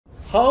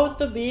How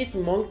to beat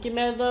Monkey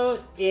Meadow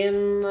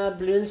in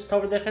Bloons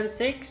Tower Defense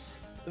 6?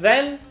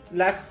 Well,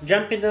 let's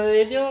jump into the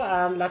video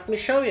and let me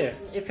show you.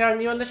 If you are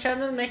new on the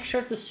channel, make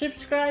sure to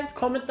subscribe,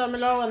 comment down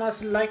below and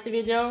also like the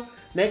video.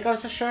 Make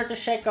also sure to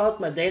check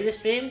out my daily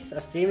streams. I'm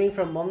streaming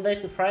from Monday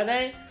to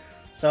Friday.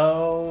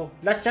 So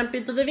let's jump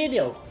into the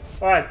video.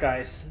 Alright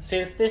guys,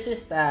 since this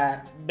is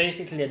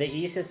basically the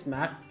easiest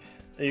map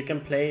you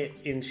can play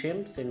in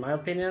Chimps, in my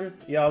opinion.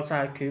 You also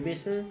have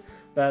Cubism,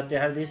 but you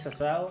have this as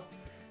well.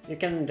 You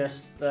can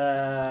just,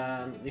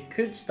 you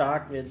could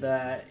start with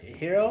the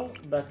hero,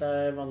 but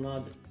I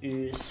wanna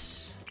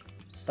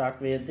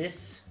start with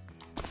this.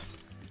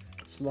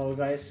 Small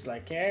guys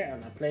like here,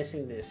 and I'm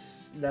placing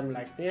them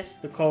like this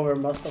to cover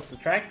most of the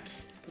track.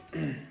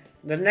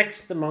 The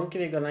next monkey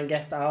we're gonna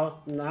get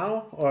out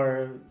now,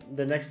 or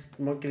the next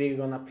monkey we're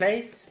gonna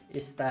place,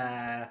 is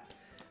the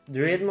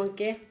druid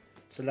monkey.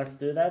 So let's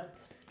do that.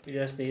 We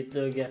just need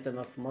to get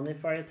enough money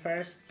for it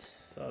first.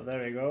 So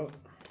there we go.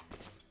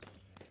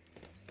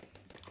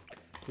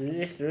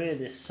 This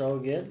druid is so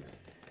good.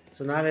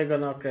 So now we're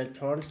gonna upgrade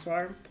Thorn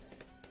Swarm.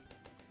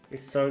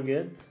 It's so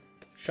good.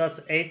 Shots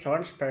 8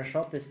 thorns per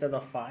shot instead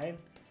of 5.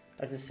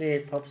 As you see,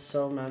 it pops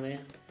so many.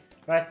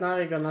 Right now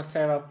we're gonna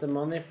save up the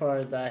money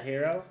for the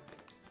hero.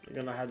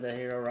 We're gonna have the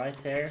hero right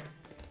here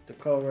to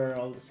cover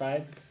all the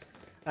sides.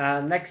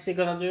 Next we're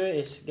gonna do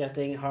is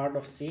getting Heart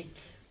of Seek.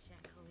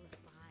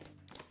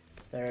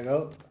 There we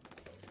go.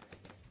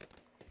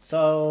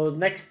 So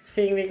next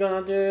thing we're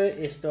gonna do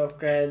is to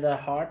upgrade the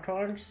Heart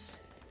Horns.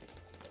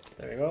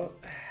 There we go.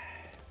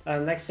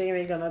 And next thing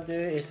we're gonna do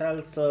is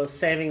also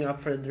saving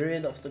up for the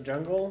Druid of the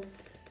Jungle.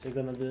 So we're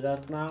gonna do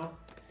that now.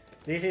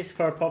 This is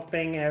for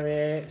popping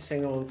every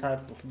single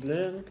type of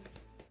balloon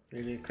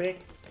really quick,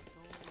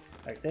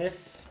 like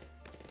this.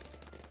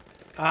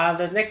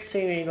 The next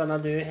thing we're gonna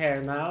do here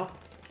now,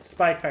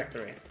 Spike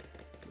Factory.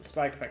 The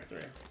Spike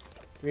Factory.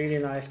 Really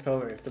nice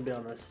tower, to be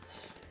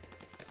honest.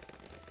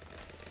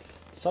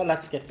 So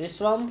let's get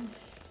this one.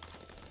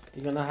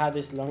 We're gonna have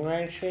this long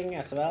range thing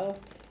as well.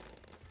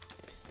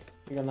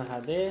 We're gonna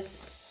have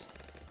this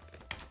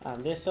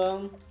and this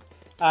one.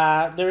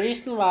 The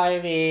reason why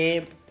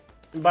we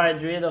buy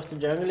Druid of the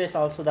Jungle is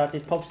also that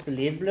it pops the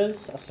lead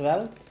balloons as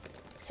well.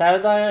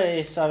 Sauda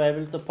is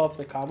able to pop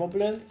the camo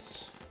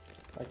balloons,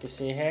 like you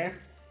see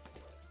here.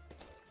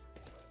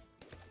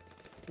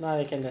 Now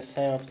we can just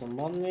save up some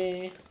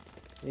money.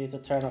 We need to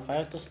turn off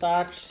auto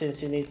start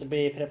since you need to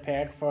be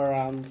prepared for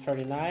round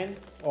 39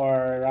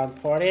 or round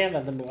 40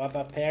 when the mob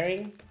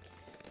appearing.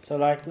 So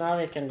like now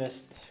we can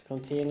just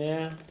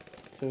continue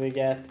till we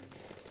get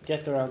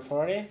to round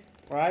 40.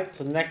 Right,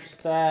 so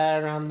next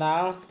round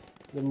now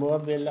the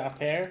mob will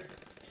appear.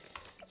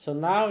 So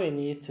now we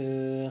need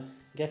to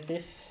get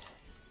this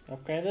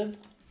upgraded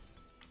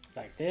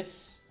like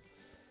this.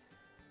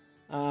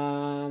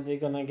 And we're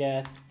gonna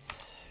get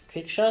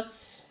quick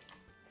shots.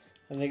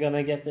 And we're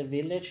gonna get the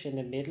village in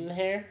the middle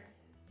here,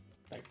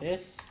 like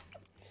this.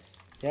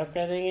 We're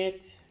upgrading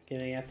it,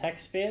 giving attack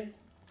speed.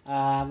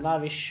 Now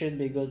we should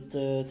be good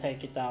to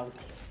take it down.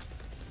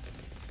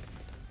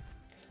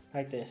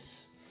 Like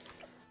this.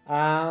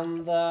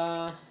 And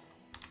now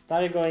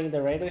we're going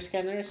the radar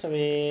scanner, so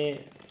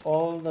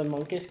all the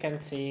monkeys can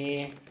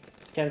see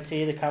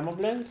the camo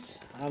balloons.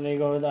 And we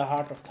go with the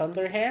Heart of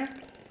Thunder here,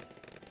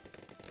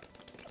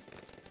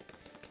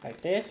 like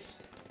this.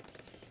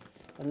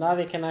 And now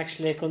we can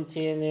actually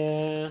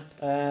continue.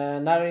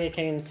 Now we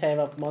can save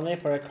up money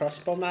for a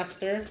crossbow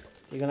master.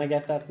 You're gonna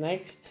get that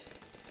next.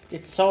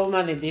 It's so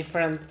many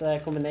different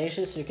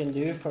combinations you can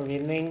do for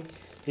winning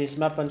this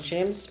map on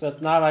Chimps,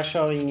 but now I'm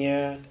showing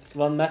you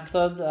one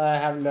method I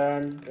have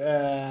learned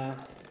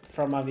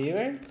from a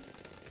viewer.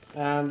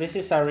 And this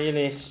is a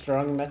really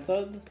strong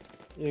method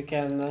you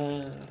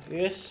can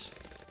use.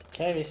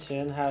 Okay, we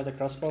soon have the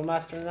crossbow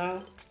master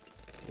now.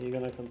 We're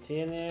gonna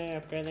continue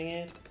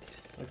upgrading it.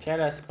 Okay,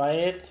 let's buy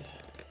it.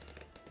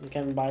 You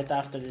can buy it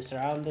after this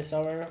round is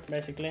over,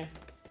 basically.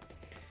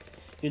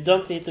 You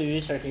don't need to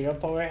use your hero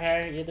power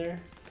here either.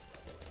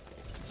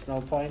 There's no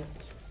point.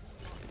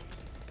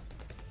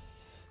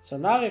 So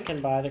now you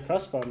can buy the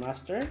crossbow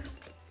master,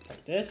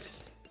 like this.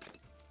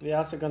 We're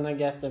also gonna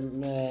get the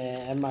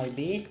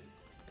MIB.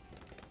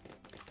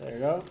 There you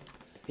go.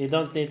 You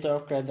don't need to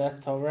upgrade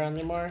that tower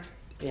anymore.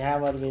 We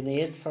have what we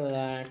need for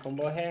the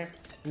combo here.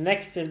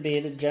 Next will be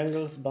the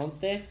Jungle's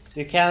Bounty.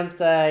 You can't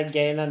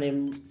gain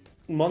any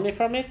money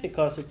from it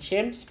because it's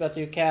Chimps, but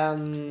you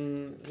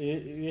can,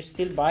 you're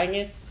still buying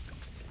it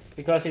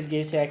because it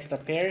gives you extra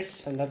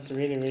pairs, and that's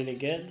really, really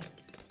good.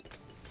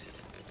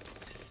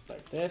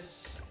 Like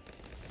this.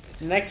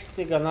 Next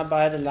we're gonna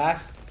buy the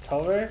last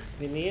tower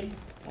we need,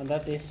 and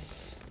that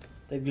is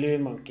the glue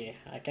monkey.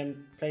 I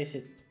can place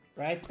it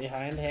right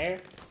behind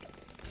here.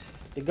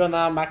 We're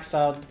gonna max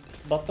out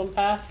bottom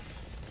path.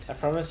 I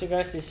promise you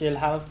guys this will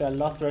help you a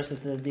lot versus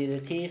the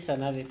DDTs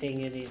and everything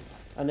you need.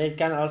 And it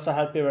can also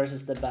help you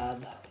versus the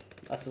bad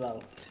as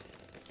well.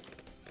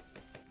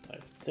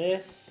 Like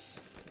this.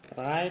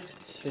 Alright,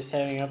 we're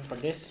saving up for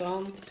this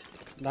one.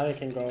 Now we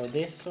can go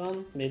this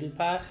one, middle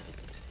path.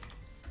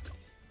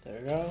 There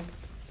we go.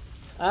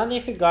 And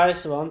if you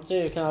guys want to,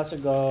 you can also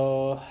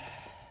go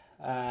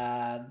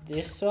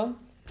this one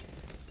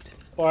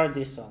or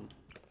this one.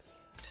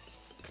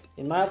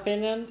 In my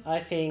opinion, I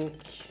think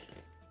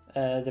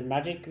the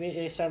magic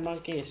wizard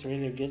monkey is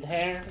really good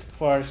here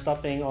for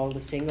stopping all the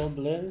single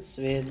balloons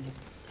with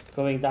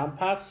going down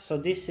paths. So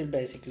this will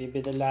basically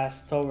be the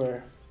last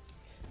tower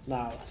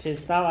now,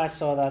 since now I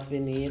saw that we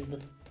need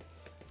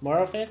more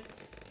of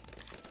it.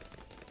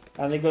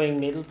 And we're going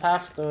middle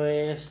path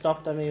to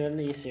stop them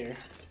even easier.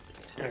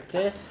 Like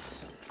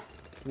this.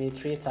 Need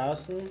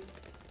 3000.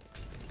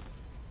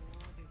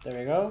 There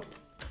we go.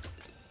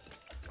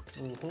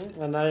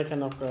 And now you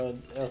can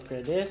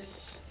upgrade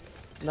this.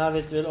 Now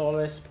it will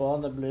always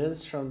spawn the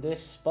balloons from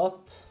this spot,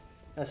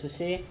 as you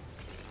see.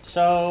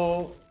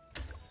 So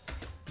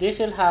this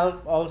will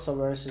help also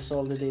versus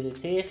all the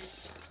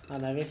DDTs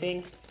and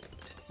everything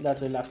that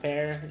will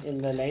appear in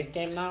the late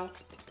game now.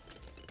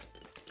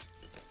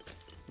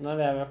 Now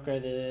we have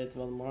upgraded it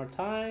one more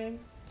time.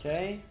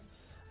 Okay.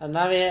 And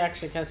now we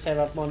actually can save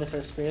up money for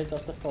the Spirit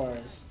of the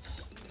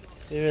Forest.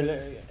 We will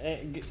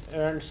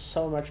earn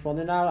so much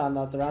money now, and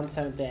at around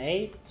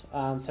 78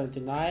 and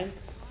 79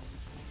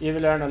 you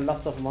will earn a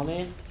lot of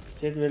money.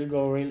 So it will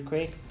go real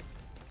quick,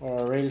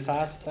 or real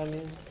fast, I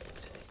mean.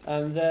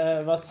 And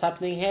what's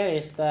happening here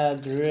is the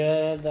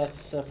druid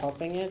that's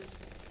popping it.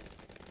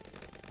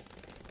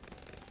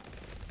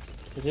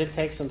 It will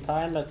take some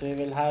time, but we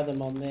will have the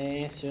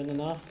money soon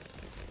enough.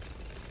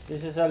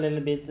 This is a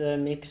little bit a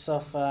mix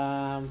of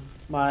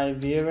my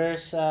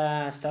viewers'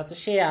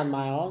 strategy and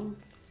my own.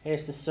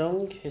 Here's the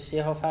Sung. You see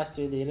how fast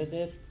we deal with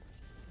it.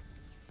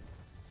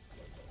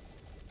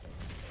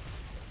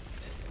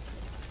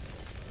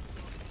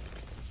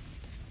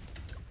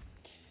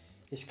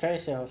 It's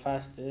crazy how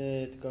fast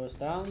it goes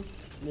down.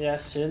 We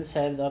have soon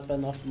saved up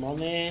enough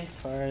money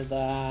for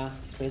the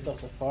Spirit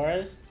of the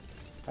Forest.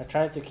 I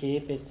try to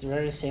keep it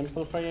very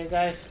simple for you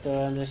guys to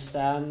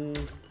understand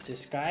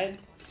this guide.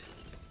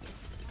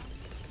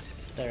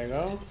 There we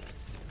go.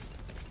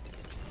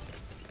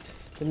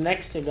 The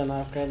next we're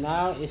gonna upgrade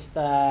now is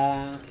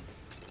the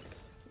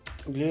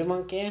glue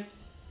monkey.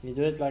 We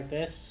do it like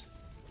this.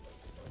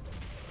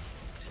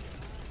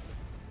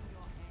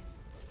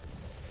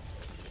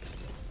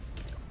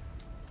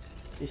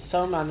 There's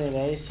so many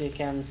ways you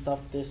can stop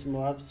this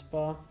mob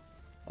spawn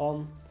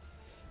on.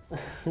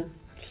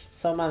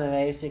 So many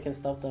ways you can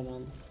stop them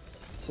on.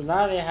 So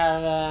now we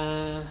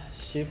have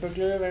super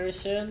glue very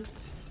soon.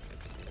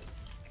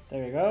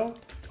 There we go.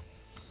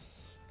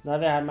 Now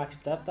we have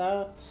maxed that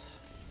out.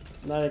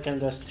 Now we can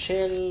just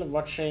chill,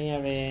 watching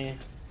every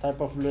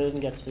type of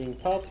balloon getting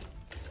popped.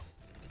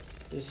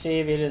 You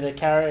see, really the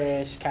carrier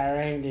is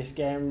carrying this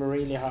game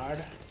really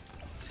hard.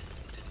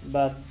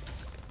 But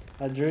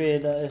a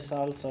druid is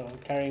also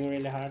carrying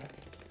really hard.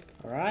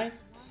 Alright.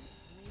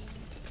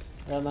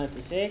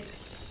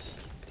 196.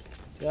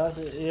 You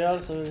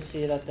also will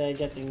see that they're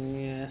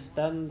getting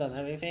stunned and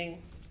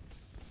everything.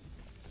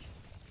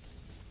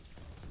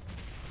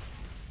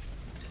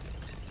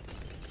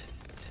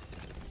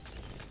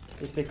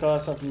 It's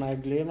because of my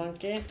glue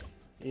monkey.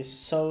 It's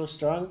so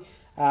strong.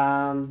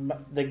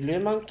 The glue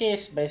monkey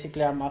is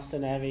basically a must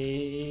in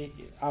every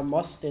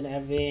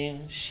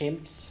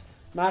Chimps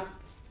map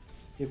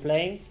you're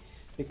playing,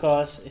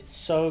 because it's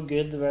so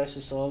good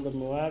versus all the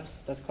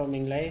Moabs that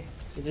coming late.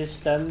 You just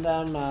stun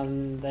them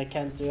and they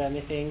can't do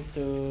anything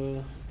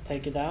to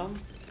take you down.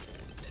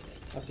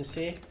 As you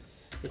see,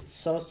 it's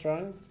so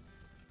strong.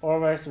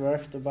 Always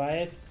worth to buy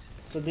it.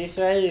 So this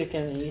way you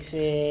can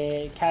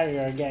easily carry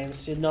your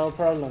games with no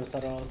problems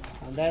at all.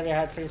 And there we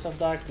have Prince of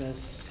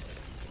Darkness.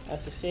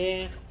 As you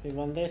see, we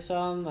won this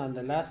one and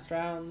the last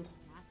round.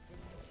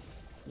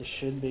 This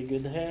should be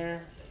good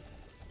here.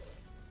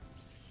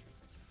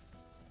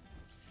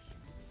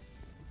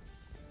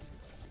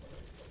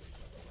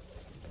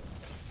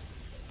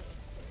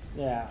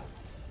 Yeah.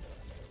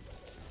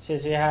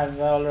 Since we have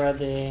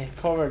already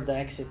covered the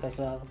exit as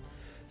well.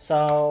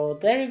 So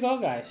there you go,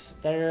 guys.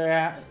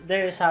 There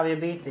is how you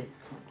beat it.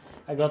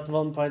 I got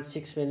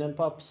 1.6 million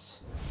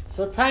pops.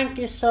 So thank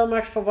you so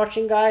much for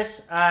watching,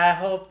 guys. I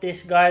hope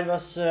this guide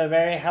was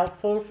very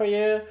helpful for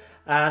you.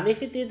 And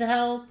if it did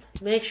help,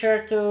 make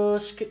sure to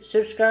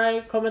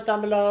subscribe, comment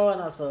down below,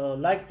 and also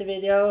like the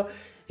video.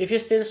 If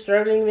you're still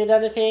struggling with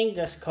anything,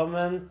 just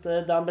comment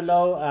down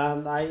below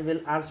and I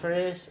will answer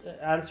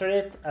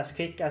it as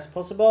quick as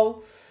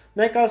possible.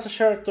 Make also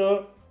sure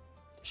to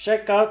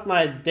check out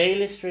my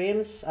daily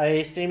streams.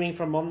 I'm streaming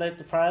from Monday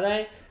to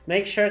Friday.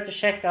 Make sure to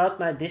check out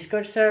my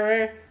Discord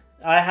server.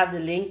 I have the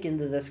link in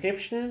the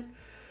description.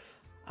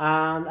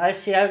 And I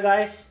see you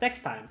guys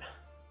next time.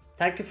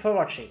 Thank you for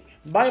watching.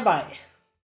 Bye bye.